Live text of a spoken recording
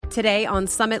Today on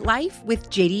Summit Life with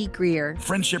JD Greear.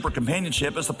 Friendship or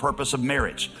companionship is the purpose of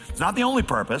marriage. It's not the only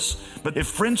purpose, but if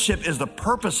friendship is the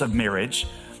purpose of marriage,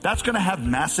 that's going to have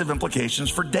massive implications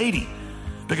for dating.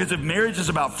 Because if marriage is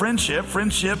about friendship,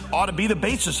 friendship ought to be the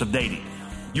basis of dating.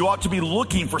 You ought to be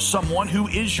looking for someone who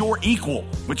is your equal,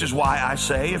 which is why I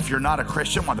say if you're not a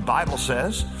Christian, what the Bible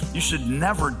says, you should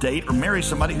never date or marry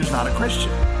somebody who's not a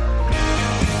Christian.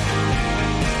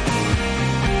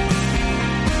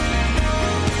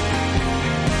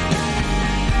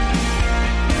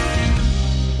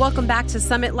 Welcome back to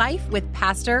Summit Life with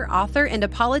pastor, author, and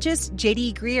apologist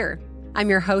JD Greear. I'm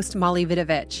your host, Molly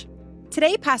Vidovich.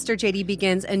 Today, Pastor JD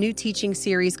begins a new teaching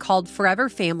series called Forever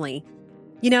Family.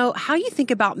 You know, how you think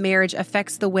about marriage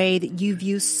affects the way that you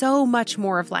view so much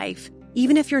more of life,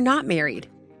 even if you're not married.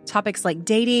 Topics like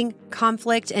dating,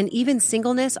 conflict, and even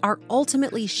singleness are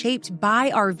ultimately shaped by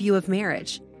our view of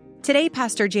marriage. Today,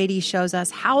 Pastor JD shows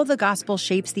us how the gospel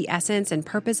shapes the essence and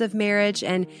purpose of marriage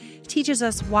and teaches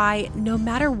us why, no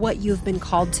matter what you've been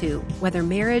called to, whether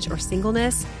marriage or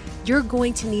singleness, you're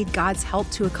going to need God's help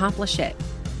to accomplish it.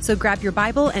 So grab your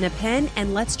Bible and a pen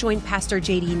and let's join Pastor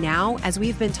JD now as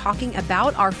we've been talking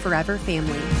about our forever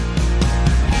family.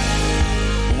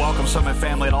 Welcome, Summit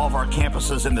family, at all of our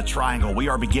campuses in the Triangle. We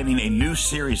are beginning a new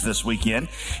series this weekend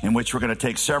in which we're going to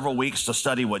take several weeks to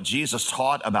study what Jesus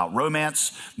taught about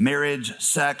romance, marriage,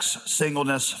 sex,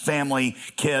 singleness, family,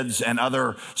 kids, and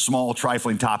other small,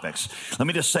 trifling topics. Let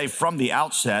me just say from the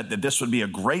outset that this would be a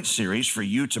great series for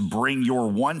you to bring your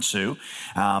one to,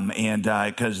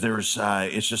 because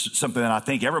it's just something that I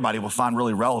think everybody will find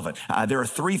really relevant. There are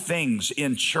three things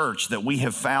in church that we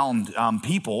have found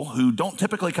people who don't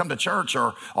typically come to church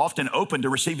are often open to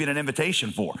receiving an invitation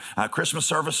for. Christmas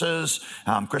services,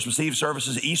 Christmas Eve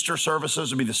services, Easter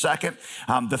services would be the second.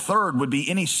 The third would be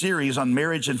any series on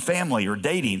marriage and family or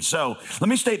dating. So let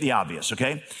me state the obvious,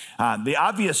 okay? The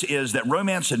obvious is that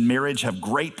romance and marriage have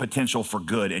great potential for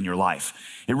good in your life.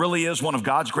 It really is one of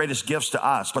God's greatest gifts to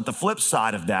us. But the flip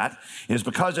side of that is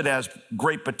because it has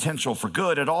great potential for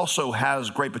good, it also has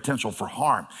great potential for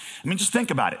harm. I mean, just think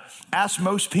about it. Ask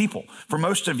most people. For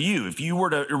most of you, if you were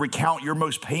to recount your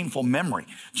most painful memory,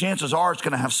 chances are it's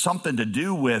going to have something to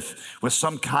do with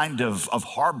some kind of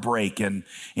heartbreak in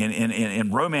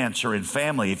romance or in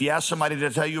family. If you ask somebody to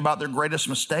tell you about their greatest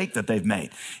mistake that they've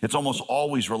made, it's almost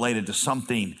always related to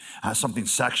something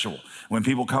sexual. When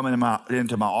people come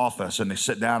into my office and they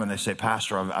sit down and they say,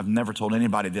 Pastor, I've never told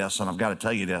anybody this, and I've got to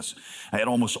tell you this, it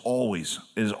almost always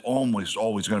going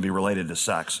to be related to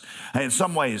sex. In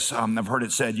some ways, I've heard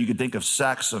it said you could think of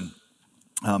sex and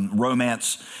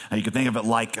romance. You could think of it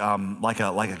like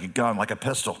a gun, like a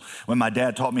pistol. When my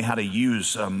dad taught me how to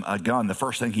use a gun, the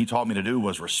first thing he taught me to do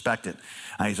was respect it.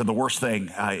 He said the worst thing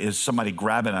is somebody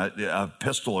grabbing a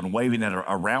pistol and waving it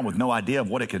around with no idea of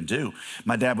what it can do.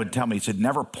 My dad would tell me, he said,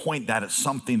 never point that at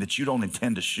something that you don't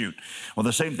intend to shoot. Well,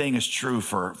 the same thing is true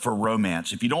for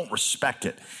romance. If you don't respect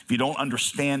it, if you don't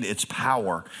understand its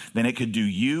power, then it could do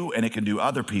you and it can do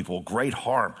other people great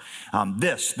harm.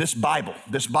 This Bible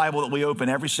that we open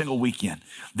every single weekend,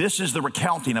 this is the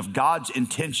recounting of God's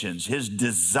intentions, his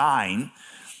design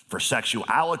for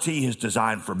sexuality, his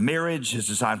design for marriage, his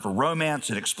design for romance.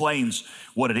 It explains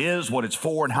what it is, what it's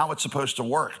for, and how it's supposed to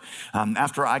work.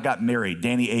 After I got married,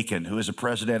 Danny Aiken, who is a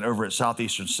president over at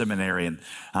Southeastern Seminary and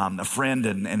a friend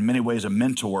and in many ways a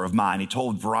mentor of mine, he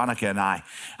told Veronica and I,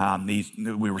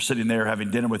 we were sitting there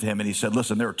having dinner with him, and he said,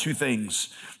 listen, there are two things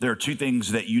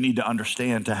that you need to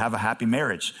understand to have a happy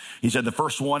marriage. He said the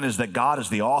first one is that God is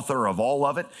the author of all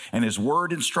of it, and his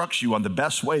word instructs you on the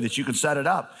best way that you can set it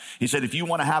up. He said if you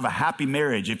want to have a happy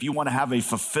marriage, if you want to have a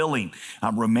fulfilling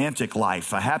romantic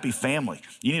life, a happy family,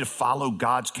 you need to follow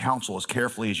God's counsel as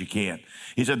carefully as you can.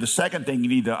 He said the second thing you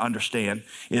need to understand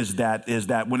is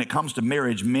that when it comes to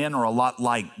marriage, men are a lot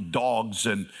like dogs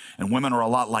and women are a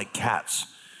lot like cats.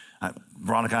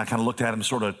 Veronica and I kind of looked at him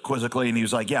sort of quizzically, and he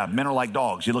was like, yeah, men are like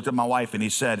dogs. He looked at my wife and he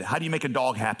said, how do you make a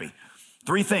dog happy?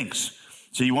 Three things.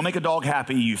 So you want to make a dog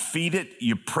happy, you feed it,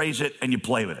 you praise it, and you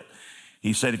play with it.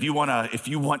 He said, if you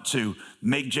want to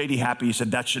make JD happy, he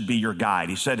said, that should be your guide.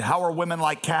 He said, how are women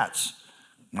like cats?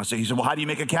 He said, well, how do you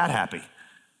make a cat happy?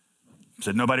 I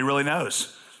said, nobody really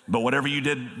knows. But whatever you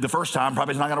did the first time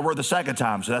probably is not going to work the second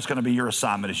time. So that's going to be your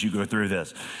assignment as you go through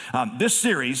this. This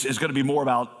series is going to be more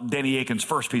about Danny Aiken's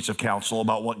first piece of counsel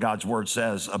about what God's word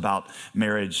says about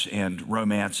marriage and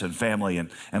romance and family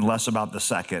and less about the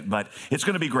second. But it's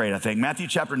going to be great, I think. Matthew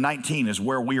chapter 19 is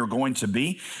where we are going to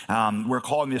be. We're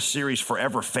calling this series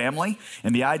Forever Family.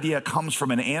 And the idea comes from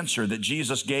an answer that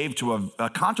Jesus gave to a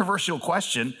controversial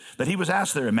question that he was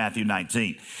asked there in Matthew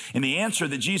 19. In the answer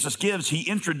that Jesus gives, he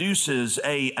introduces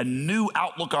a a new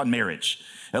outlook on marriage.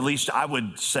 At least I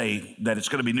would say that it's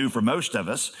going to be new for most of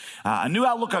us. A new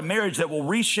outlook on marriage that will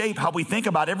reshape how we think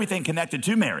about everything connected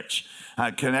to marriage.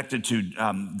 Connected to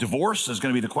divorce is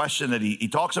going to be the question that he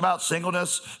talks about,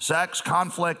 singleness, sex,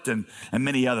 conflict, and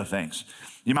many other things.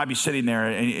 You might be sitting there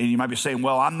and you might be saying,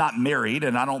 well, I'm not married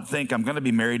and I don't think I'm going to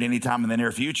be married anytime in the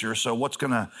near future. So what's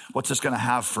this going to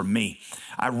have for me?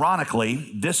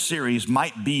 Ironically, this series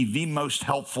might be the most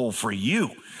helpful for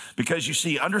you because you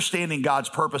see, understanding God's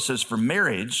purposes for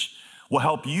marriage will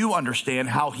help you understand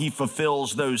how he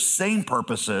fulfills those same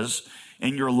purposes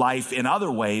in your life in other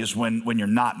ways when you're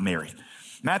not married.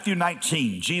 Matthew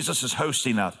 19, Jesus is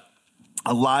hosting a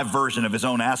live version of his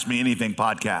own Ask Me Anything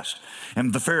podcast.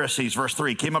 And the Pharisees, verse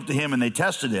 3, came up to him and they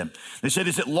tested him. They said,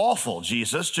 is it lawful,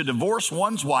 Jesus, to divorce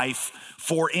one's wife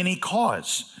for any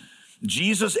cause?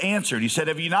 Jesus answered, he said,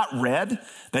 have you not read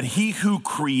that he who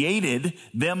created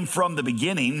them from the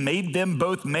beginning made them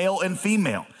both male and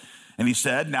female? And he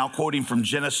said, now quoting from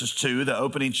Genesis 2, the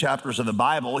opening chapters of the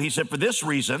Bible, he said, for this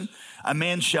reason, a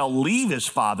man shall leave his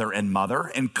father and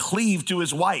mother and cleave to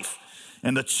his wife.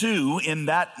 And the two in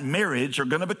that marriage are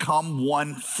going to become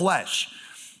one flesh.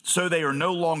 So they are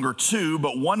no longer two,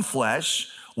 but one flesh.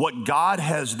 What God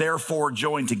has therefore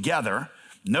joined together,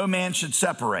 no man should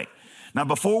separate. Now,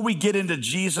 before we get into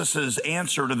Jesus's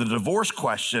answer to the divorce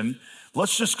question,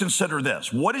 let's just consider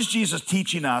this. What is Jesus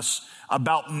teaching us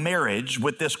about marriage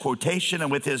with this quotation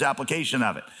and with his application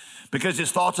of it? Because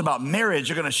his thoughts about marriage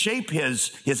are going to shape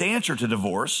his answer to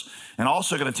divorce and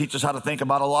also going to teach us how to think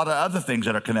about a lot of other things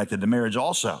that are connected to marriage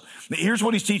also. Here's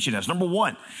what he's teaching us. Number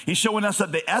one, he's showing us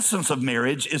that the essence of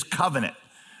marriage is covenant.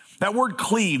 That word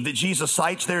cleave that Jesus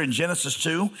cites there in Genesis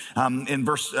 2,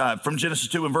 from Genesis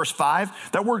 2 in verse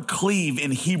 5, that word cleave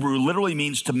in Hebrew literally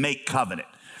means to make covenant.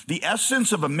 The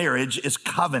essence of a marriage is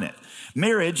covenant.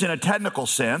 Marriage, in a technical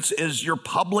sense, is your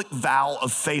public vow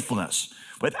of faithfulness.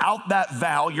 Without that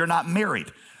vow, you're not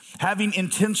married. Having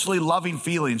intensely loving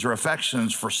feelings or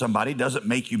affections for somebody doesn't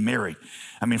make you married.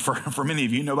 I mean, for many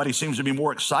of you, nobody seems to be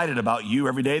more excited about you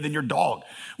every day than your dog.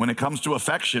 When it comes to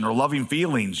affection or loving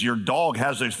feelings, your dog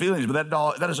has those feelings, but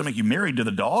that doesn't make you married to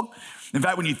the dog. In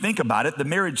fact, when you think about it, the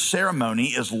marriage ceremony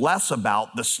is less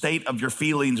about the state of your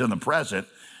feelings in the present,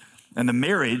 and the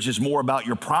marriage is more about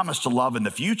your promise to love in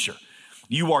the future.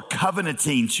 You are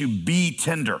covenanting to be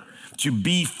tender, to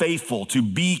be faithful, to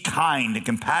be kind and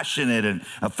compassionate and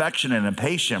affectionate and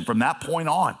patient from that point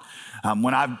on.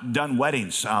 When I've done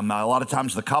weddings, a lot of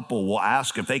times the couple will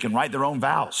ask if they can write their own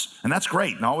vows. And that's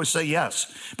great. And I always say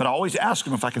yes. But I always ask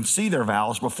them if I can see their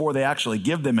vows before they actually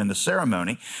give them in the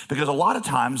ceremony. Because a lot of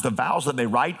times the vows that they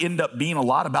write end up being a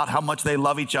lot about how much they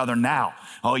love each other now.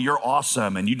 Oh, you're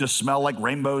awesome. And you just smell like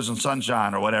rainbows and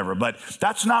sunshine or whatever. But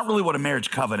that's not really what a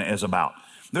marriage covenant is about.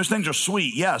 Those things are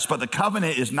sweet, yes, but the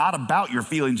covenant is not about your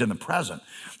feelings in the present.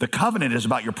 The covenant is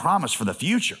about your promise for the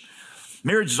future.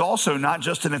 Marriage is also not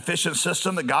just an efficient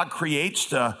system that God creates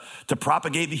to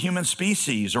propagate the human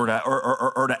species or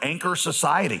to anchor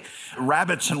society.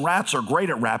 Rabbits and rats are great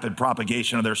at rapid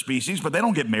propagation of their species, but they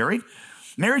don't get married.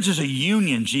 Marriage is a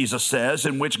union, Jesus says,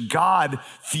 in which God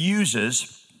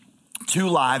fuses two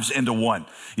lives into one.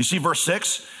 You see verse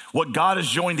 6, what God has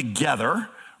joined together,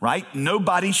 right?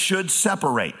 Nobody should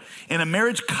separate. In a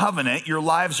marriage covenant, your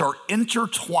lives are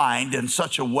intertwined in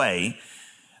such a way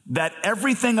that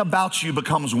everything about you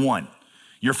becomes one.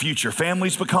 Your future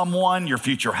families become one. Your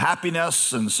future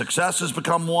happiness and successes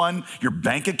become one. Your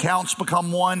bank accounts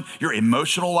become one. Your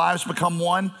emotional lives become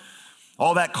one.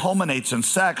 All that culminates in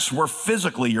sex where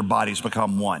physically your bodies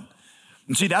become one.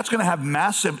 And see, that's going to have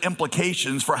massive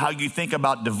implications for how you think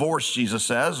about divorce, Jesus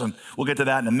says, and we'll get to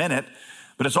that in a minute.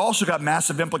 But it's also got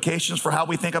massive implications for how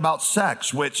we think about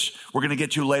sex, which we're going to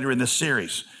get to later in this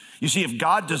series. You see, if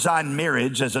God designed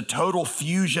marriage as a total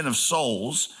fusion of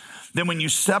souls, then when you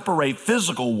separate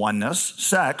physical oneness,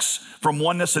 sex, from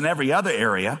oneness in every other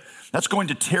area, that's going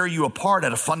to tear you apart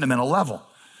at a fundamental level.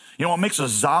 You know, what makes a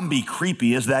zombie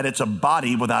creepy is that it's a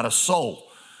body without a soul.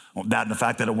 Well, that and the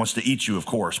fact that it wants to eat you, of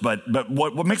course. But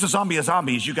what makes a zombie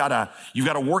is you've got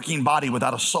a working body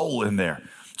without a soul in there.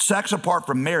 Sex apart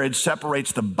from marriage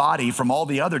separates the body from all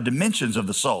the other dimensions of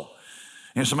the soul.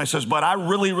 And somebody says, but I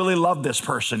really, really love this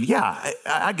person. Yeah,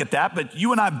 I get that. But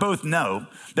you and I both know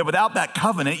that without that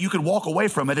covenant, you could walk away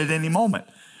from it at any moment.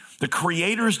 The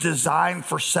Creator's design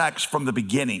for sex from the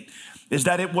beginning is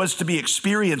that it was to be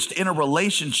experienced in a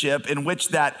relationship in which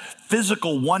that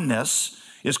physical oneness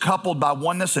is coupled by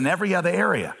oneness in every other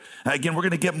area. Again, we're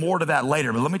going to get more to that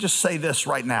later, but let me just say this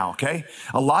right now, okay?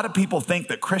 A lot of people think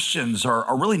that Christians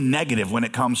are really negative when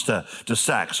it comes to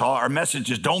sex. Our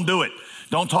message is don't do it.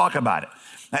 Don't talk about it.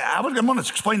 I'm going to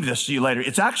explain this to you later.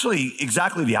 It's actually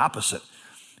exactly the opposite.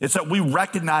 It's that we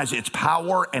recognize its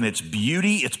power and its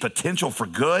beauty, its potential for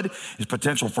good, its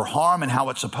potential for harm, and how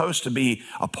it's supposed to be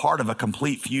a part of a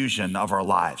complete fusion of our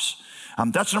lives.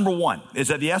 That's number one, is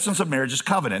that the essence of marriage is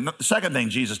covenant. The second thing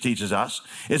Jesus teaches us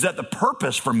is that the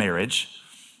purpose for marriage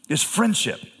is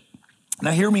friendship. Now,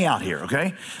 hear me out here,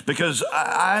 okay? Because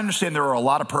I understand there are a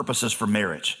lot of purposes for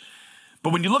marriage.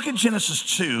 But when you look at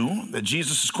Genesis 2, that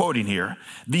Jesus is quoting here,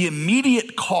 the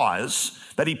immediate cause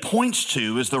that he points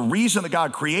to is the reason that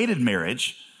God created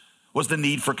marriage was the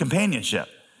need for companionship.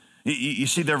 You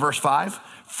see there, verse 5?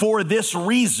 For this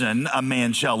reason, a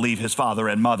man shall leave his father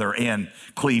and mother and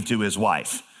cleave to his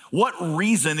wife. What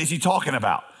reason is he talking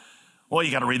about? Well,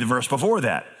 you got to read the verse before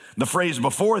that. The phrase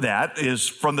before that is,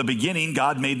 from the beginning,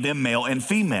 God made them male and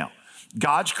female.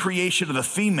 God's creation of the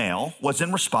female was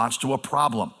in response to a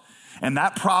problem. And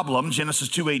that problem, Genesis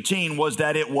 2:18, was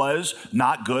that it was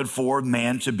not good for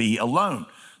man to be alone.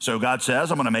 So God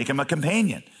says, I'm going to make him a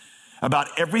companion. About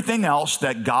everything else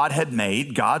that God had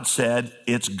made, God said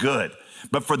it's good.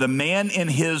 But for the man in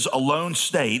his alone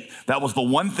state, that was the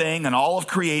one thing in all of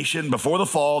creation before the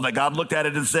fall that God looked at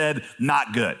it and said,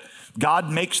 not good.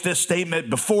 God makes this statement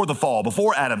before the fall,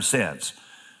 before Adam sins.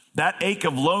 That ache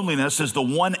of loneliness is the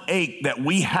one ache that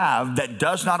we have that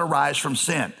does not arise from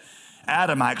sin.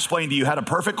 Adam, I explained to you, had a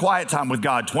perfect quiet time with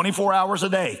God 24 hours a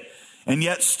day. And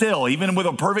yet still, even with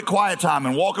a perfect quiet time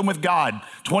and walking with God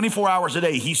 24 hours a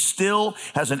day, he still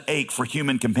has an ache for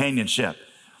human companionship.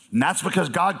 And that's because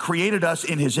God created us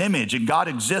in his image, and God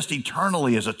exists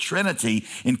eternally as a trinity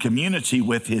in community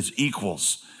with his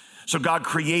equals. So God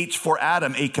creates for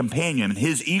Adam a companion,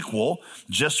 his equal,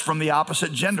 just from the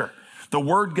opposite gender. The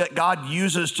word that God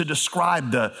uses to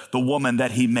describe the woman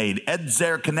that he made,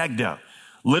 edzer kenegdo,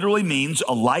 literally means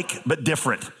alike but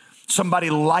different. Somebody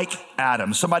like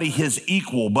Adam, somebody his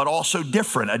equal, but also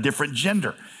different, a different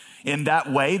gender. In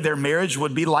that way, their marriage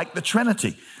would be like the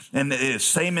Trinity. And it's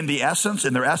same in the essence,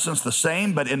 in their essence the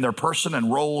same, but in their person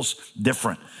and roles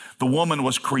different. The woman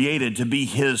was created to be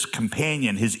his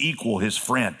companion, his equal, his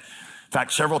friend. In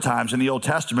fact, several times in the Old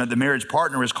Testament, the marriage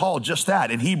partner is called just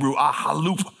that. In Hebrew,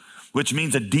 ahalup, which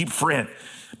means a deep friend.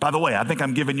 By the way, I think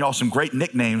I'm giving y'all some great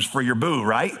nicknames for your boo,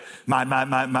 right? My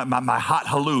hot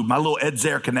halub, my little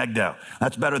edzer kenegdo.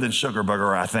 That's better than sugar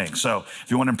booger, I think. So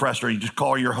if you want to impress her, you just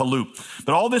call her your halub.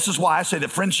 But all this is why I say that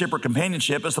friendship or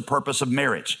companionship is the purpose of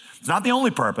marriage. It's not the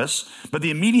only purpose, but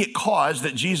the immediate cause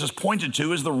that Jesus pointed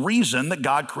to is the reason that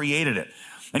God created it.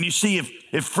 And you see,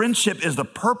 if friendship is the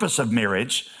purpose of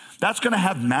marriage, that's going to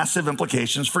have massive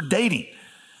implications for dating.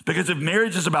 Because if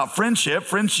marriage is about friendship,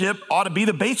 friendship ought to be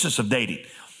the basis of dating.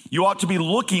 You ought to be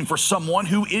looking for someone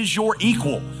who is your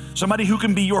equal, somebody who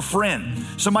can be your friend,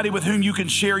 somebody with whom you can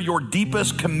share your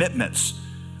deepest commitments,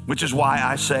 which is why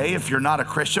I say, if you're not a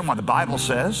Christian, what the Bible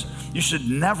says, you should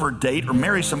never date or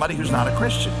marry somebody who's not a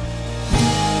Christian.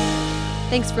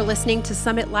 Thanks for listening to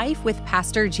Summit Life with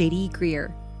Pastor J.D.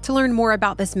 Greear. To learn more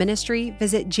about this ministry,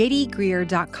 visit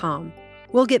jdgreear.com.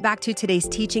 We'll get back to today's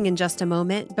teaching in just a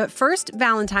moment, but first,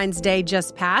 Valentine's Day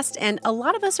just passed, and a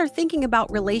lot of us are thinking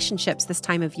about relationships this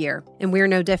time of year, and we're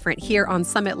no different here on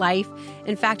Summit Life.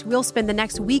 In fact, we'll spend the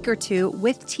next week or two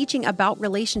with teaching about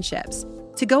relationships.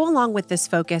 To go along with this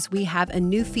focus, we have a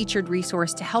new featured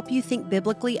resource to help you think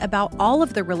biblically about all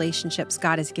of the relationships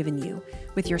God has given you,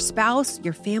 with your spouse,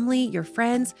 your family, your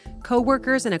friends,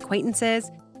 coworkers, and acquaintances.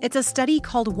 It's a study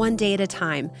called One Day at a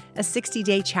Time, a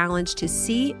 60-day challenge to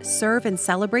see, serve, and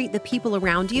celebrate the people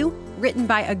around you, written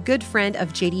by a good friend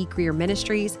of J.D. Greear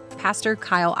Ministries, Pastor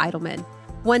Kyle Idleman.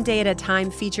 One Day at a Time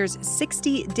features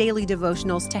 60 daily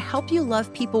devotionals to help you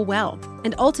love people well,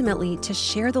 and ultimately to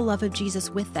share the love of Jesus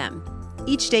with them.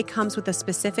 Each day comes with a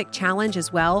specific challenge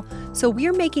as well, so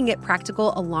we're making it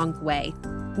practical along the way.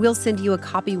 We'll send you a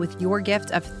copy with your gift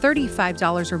of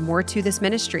 $35 or more to this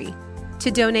ministry. To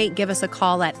donate, give us a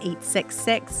call at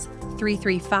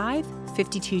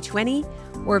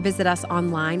 866-335-5220 or visit us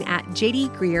online at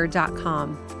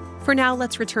jdgreear.com. For now,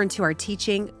 let's return to our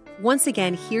teaching. Once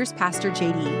again, here's Pastor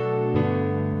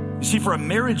JD. You see, for a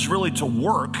marriage really to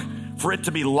work, for it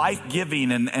to be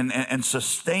life-giving and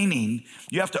sustaining,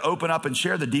 you have to open up and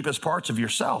share the deepest parts of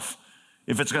yourself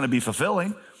if it's going to be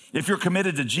fulfilling. If you're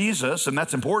committed to Jesus and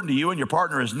that's important to you and your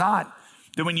partner is not,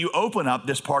 then when you open up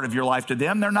this part of your life to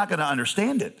them, they're not going to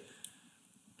understand it,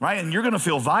 right? And you're going to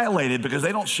feel violated because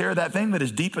they don't share that thing that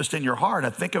is deepest in your heart. I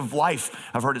think of life,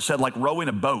 I've heard it said, like rowing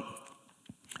a boat.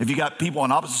 If you got people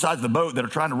on opposite sides of the boat that are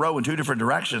trying to row in two different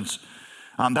directions,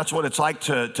 That's what it's like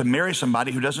to marry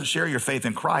somebody who doesn't share your faith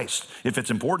in Christ. If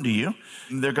it's important to you,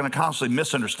 they're going to constantly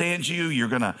misunderstand you. You're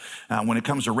going to, when it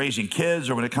comes to raising kids,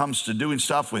 or when it comes to doing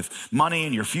stuff with money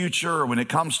in your future, or when it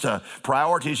comes to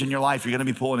priorities in your life, you're going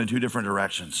to be pulling in two different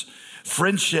directions.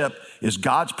 Friendship is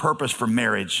God's purpose for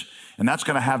marriage, and that's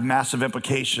going to have massive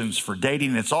implications for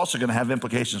dating. It's also going to have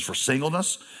implications for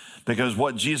singleness, because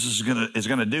what Jesus is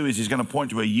going to do is he's going to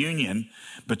point to a union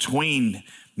between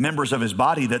members of his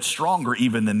body that's stronger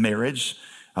even than marriage,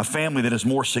 a family that is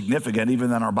more significant even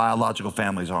than our biological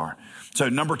families are. So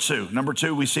number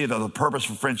two, we see that the purpose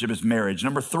for friendship is marriage.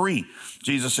 Number three,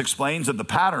 Jesus explains that the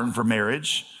pattern for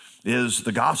marriage is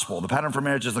the gospel. The pattern for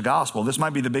marriage is the gospel. This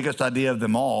might be the biggest idea of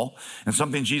them all, and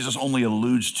something Jesus only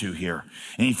alludes to here.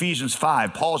 In Ephesians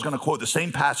 5, Paul is going to quote the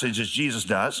same passage as Jesus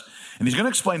does, and he's going to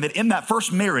explain that in that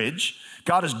first marriage,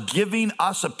 God is giving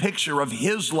us a picture of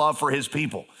his love for his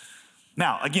people.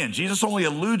 Now, again, Jesus only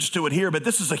alludes to it here, but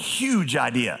this is a huge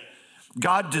idea.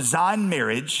 God designed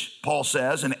marriage, Paul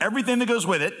says, and everything that goes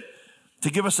with it to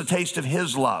give us a taste of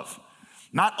his love.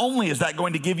 Not only is that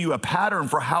going to give you a pattern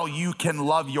for how you can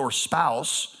love your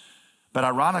spouse, but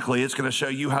ironically, it's going to show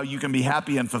you how you can be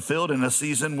happy and fulfilled in a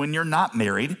season when you're not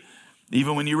married,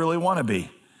 even when you really want to be.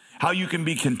 How you can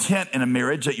be content in a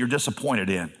marriage that you're disappointed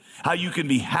in. How you can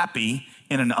be happy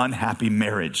in an unhappy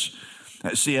marriage.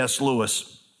 C.S.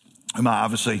 Lewis, whom I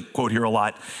obviously quote here a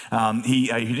lot, he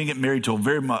didn't get married till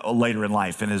very much later in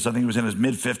life, I think he was in his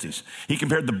mid-50s. He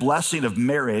compared the blessing of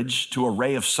marriage to a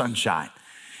ray of sunshine.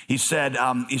 He said,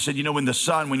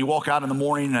 when you walk out in the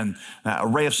morning and a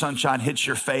ray of sunshine hits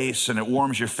your face and it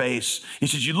warms your face, he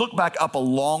says, you look back up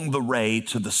along the ray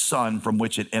to the sun from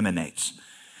which it emanates.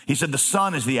 He said the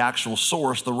sun is the actual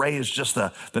source. The ray is just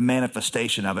the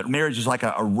manifestation of it. Marriage is like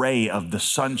a ray of the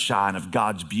sunshine of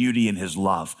God's beauty and his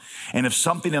love. And if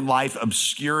something in life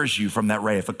obscures you from that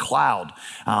ray, if a cloud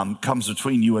comes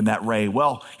between you and that ray,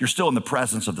 well, you're still in the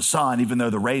presence of the sun. Even though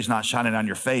the ray's not shining on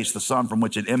your face, the sun from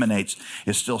which it emanates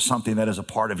is still something that is a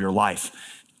part of your life.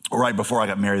 Right before I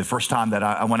got married, the first time that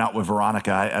I went out with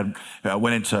Veronica, I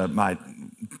went into my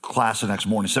class the next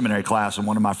morning, seminary class, and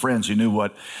one of my friends who knew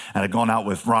what I had gone out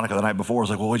with Veronica the night before was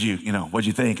like, well, what'd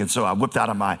you think? And so I whipped out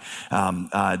of my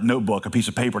notebook a piece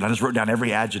of paper, and I just wrote down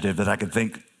every adjective that I could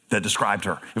think that described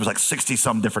her. It was like 60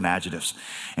 some different adjectives.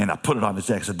 And I put it on the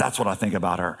text and said, that's what I think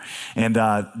about her. And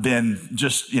then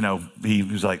just, he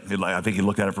was like, I think he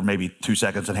looked at it for maybe 2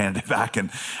 seconds and handed it back, and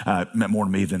meant more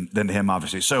to me than to him,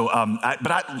 obviously. So,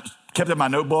 but I kept it in my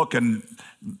notebook, and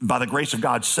by the grace of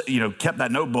God, kept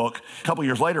that notebook. A couple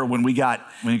years later, when we got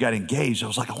engaged, I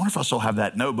was like, I wonder if I still have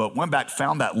that notebook. Went back,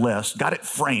 found that list, got it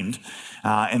framed,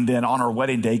 and then on our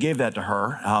wedding day, gave that to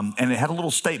her. And it had a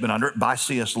little statement under it by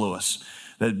C.S. Lewis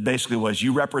that basically was,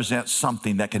 you represent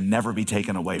something that can never be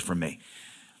taken away from me.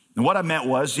 And what I meant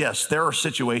was, yes, there are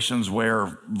situations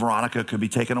where Veronica could be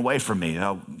taken away from me.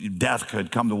 Death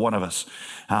could come to one of us,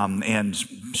 and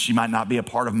she might not be a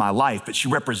part of my life, but she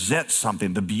represents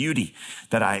something, the beauty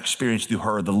that I experienced through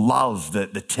her, the love, the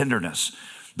tenderness.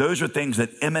 Those are things that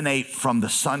emanate from the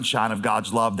sunshine of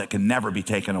God's love that can never be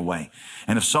taken away.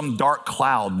 And if some dark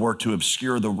cloud were to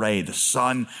obscure the ray, the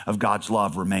sun of God's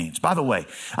love remains. By the way,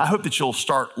 I hope that you'll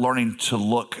start learning to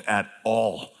look at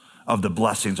all of the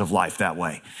blessings of life that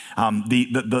way.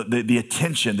 The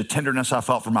attention, the tenderness I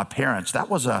felt from my parents, that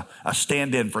was a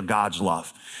stand-in for God's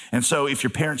love. And so if your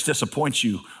parents disappoint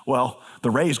you, well, the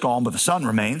ray's gone, but the sun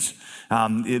remains.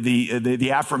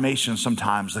 The affirmation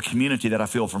sometimes, the community that I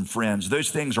feel from friends, those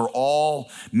things are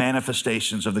all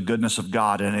manifestations of the goodness of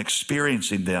God, and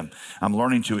experiencing them, I'm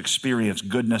learning to experience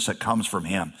goodness that comes from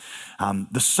him.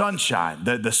 The sunshine,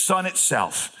 the sun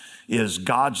itself, is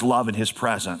God's love and his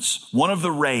presence. One of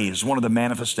the rays, one of the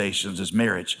manifestations is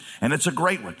marriage. And it's a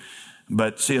great one.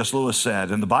 But C.S. Lewis said,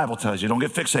 and the Bible tells you, don't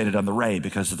get fixated on the ray,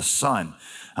 because the sun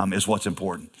is what's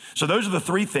important. So those are the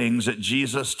three things that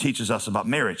Jesus teaches us about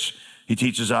marriage. He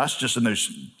teaches us, just in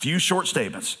those few short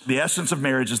statements, the essence of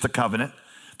marriage is the covenant,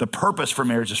 the purpose for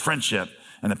marriage is friendship,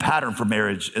 and the pattern for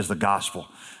marriage is the gospel.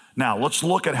 Now, let's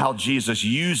look at how Jesus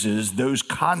uses those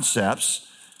concepts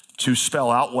to spell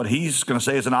out what he's going to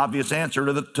say is an obvious answer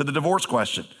to the divorce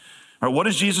question. All right, what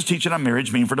does Jesus teaching on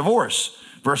marriage mean for divorce?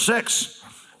 Verse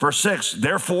 6,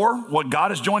 therefore, what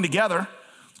God has joined together,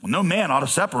 no man ought to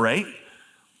separate.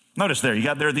 Notice there, you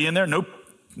got there at the end there, no,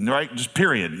 right, just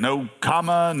period. No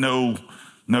comma,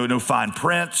 no fine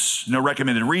prints, no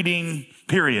recommended reading,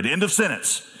 period. End of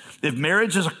sentence. If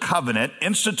marriage is a covenant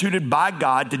instituted by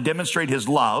God to demonstrate his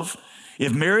love,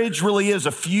 if marriage really is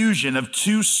a fusion of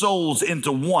two souls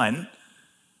into one,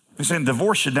 they're saying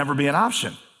divorce should never be an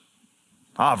option.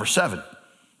 Verse 7.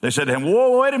 They said to him,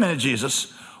 whoa, wait a minute,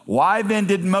 Jesus. Why then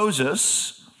did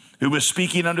Moses, who was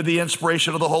speaking under the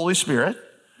inspiration of the Holy Spirit,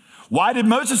 why did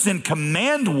Moses then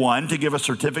command one to give a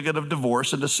certificate of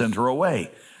divorce and to send her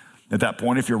away? At that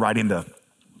point, if you're writing the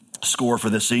score for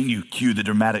this scene, you cue the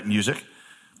dramatic music,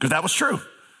 because that was true.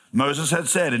 Moses had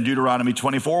said in Deuteronomy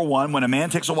 24:1, when a man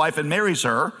takes a wife and marries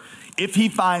her, if he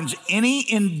finds any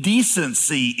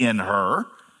indecency in her,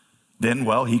 then,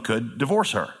 well, he could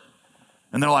divorce her.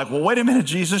 And they're like, well, wait a minute,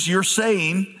 Jesus, you're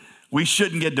saying we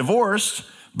shouldn't get divorced,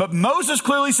 but Moses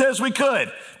clearly says we could.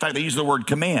 In fact, they use the word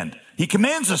command. He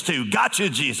commands us to. Gotcha,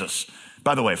 Jesus.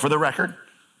 By the way, for the record,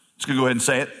 just gonna go ahead and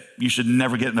say it. You should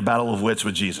never get in a battle of wits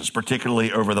with Jesus,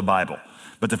 particularly over the Bible.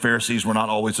 But the Pharisees were not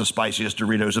always the spiciest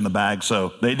Doritos in the bag,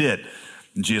 so they did.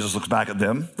 And Jesus looks back at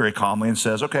them very calmly and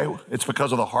says, okay, it's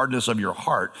because of the hardness of your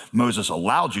heart. Moses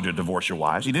allowed you to divorce your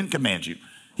wives. He didn't command you.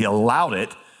 He allowed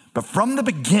it. But from the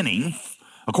beginning,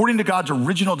 according to God's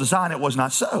original design, it was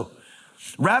not so.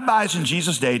 Rabbis in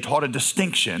Jesus' day taught a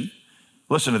distinction,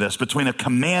 listen to this, between a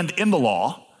command in the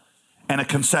law and a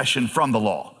concession from the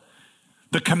law.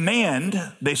 The command,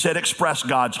 they said, expressed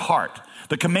God's heart.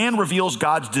 The command reveals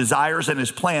God's desires and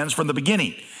his plans from the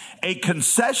beginning. A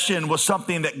concession was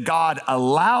something that God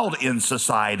allowed in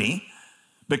society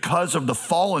because of the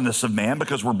fallenness of man,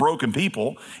 because we're broken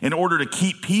people, in order to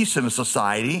keep peace in a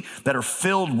society that are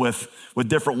filled with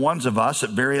different ones of us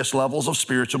at various levels of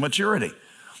spiritual maturity.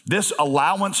 This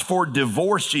allowance for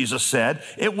divorce, Jesus said,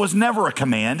 it was never a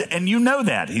command, and you know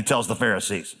that, he tells the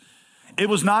Pharisees. It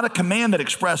was not a command that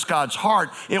expressed God's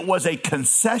heart. It was a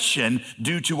concession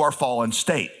due to our fallen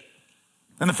state.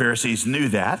 And the Pharisees knew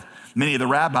that. Many of the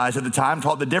rabbis at the time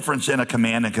taught the difference in a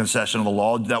command and concession of the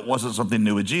law. That wasn't something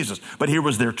new with Jesus. But here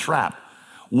was their trap.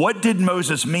 What did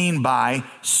Moses mean by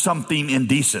something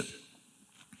indecent?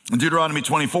 In Deuteronomy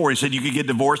 24, he said you could get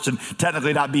divorced and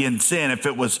technically not be in sin if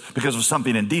it was because of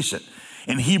something indecent.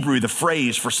 In Hebrew, the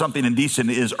phrase for something indecent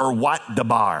is erwat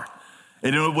dabar.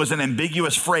 And it was an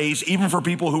ambiguous phrase even for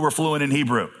people who were fluent in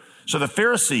Hebrew. So the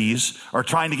Pharisees are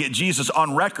trying to get Jesus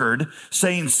on record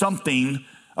saying something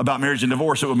about marriage and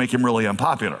divorce that would make him really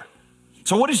unpopular.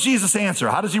 So what does Jesus answer?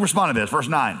 How does he respond to this? Verse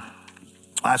 9,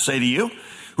 I say to you,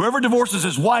 whoever divorces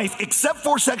his wife except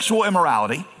for sexual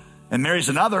immorality and marries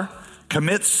another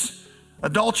commits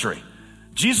adultery.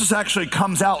 Jesus actually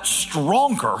comes out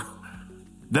stronger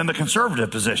than the conservative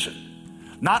position.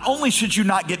 Not only should you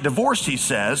not get divorced, he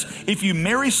says, if you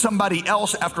marry somebody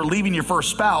else after leaving your first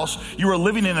spouse, you are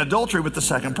living in adultery with the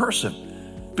second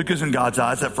person. Because in God's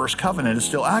eyes, that first covenant is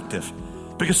still active.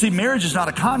 Because see, marriage is not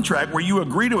a contract where you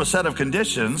agree to a set of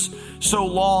conditions so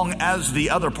long as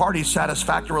the other party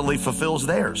satisfactorily fulfills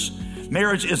theirs.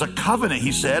 Marriage is a covenant,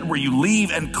 he said, where you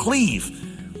leave and cleave.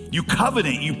 You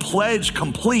covenant, you pledge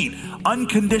complete,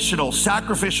 unconditional,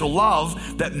 sacrificial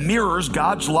love that mirrors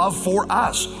God's love for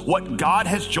us. What God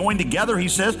has joined together, he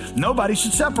says, nobody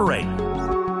should separate.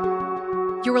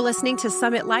 You were listening to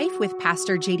Summit Life with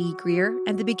Pastor J.D. Greear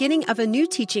and the beginning of a new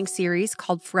teaching series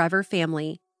called Forever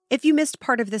Family. If you missed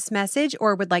part of this message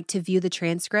or would like to view the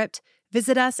transcript,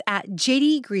 visit us at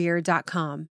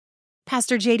jdgreear.com.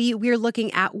 Pastor JD, we're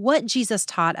looking at what Jesus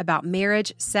taught about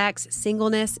marriage, sex,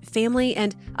 singleness, family,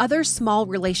 and other small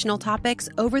relational topics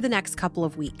over the next couple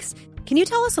of weeks. Can you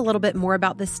tell us a little bit more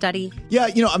about this study? Yeah,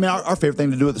 our favorite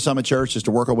thing to do at the Summit Church is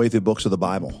to work our way through books of the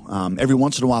Bible. Every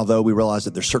once in a while, though, we realize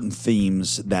that there's certain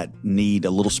themes that need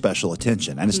a little special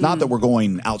attention. And it's not that we're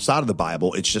going outside of the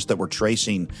Bible. It's just that we're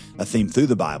tracing a theme through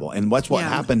the Bible. And that's what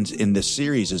happens in this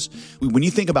series is when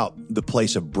you think about the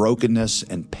place of brokenness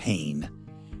and pain,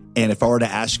 and if I were to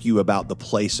ask you about the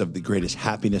place of the greatest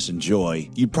happiness and joy,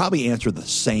 you'd probably answer the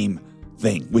same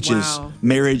thing, which is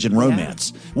marriage and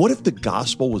romance. Yeah. What if the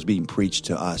gospel was being preached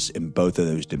to us in both of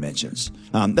those dimensions?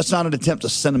 That's not an attempt to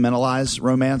sentimentalize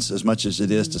romance as much as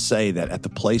it is to say that at the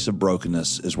place of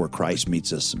brokenness is where Christ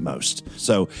meets us most.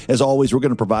 So as always, we're going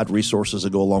to provide resources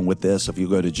that go along with this. If you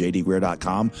go to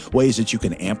jdgreear.com, ways that you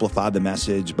can amplify the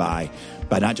message by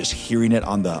not just hearing it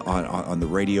on the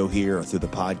radio here or through the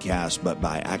podcast, but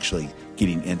by actually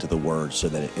getting into the word so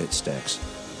that it sticks.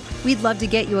 We'd love to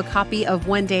get you a copy of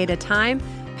One Day at a Time,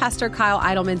 Pastor Kyle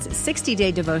Idleman's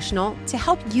 60-day devotional to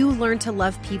help you learn to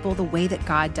love people the way that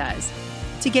God does.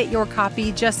 To get your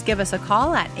copy, just give us a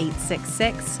call at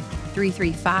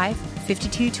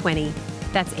 866-335-5220.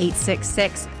 That's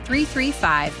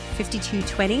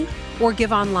 866-335-5220, or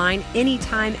give online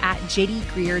anytime at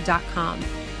jdgreear.com.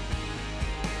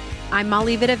 I'm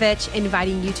Molly Vidovich,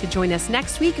 inviting you to join us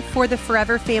next week for the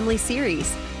Forever Family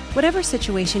series. Whatever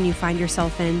situation you find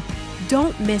yourself in,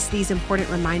 don't miss these important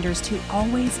reminders to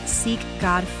always seek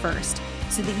God first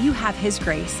so that you have His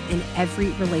grace in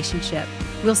every relationship.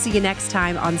 We'll see you next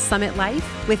time on Summit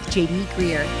Life with J.D.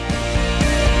 Greear.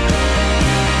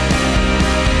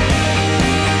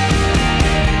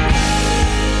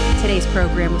 Today's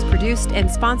program was produced and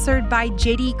sponsored by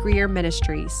J.D. Greear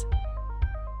Ministries.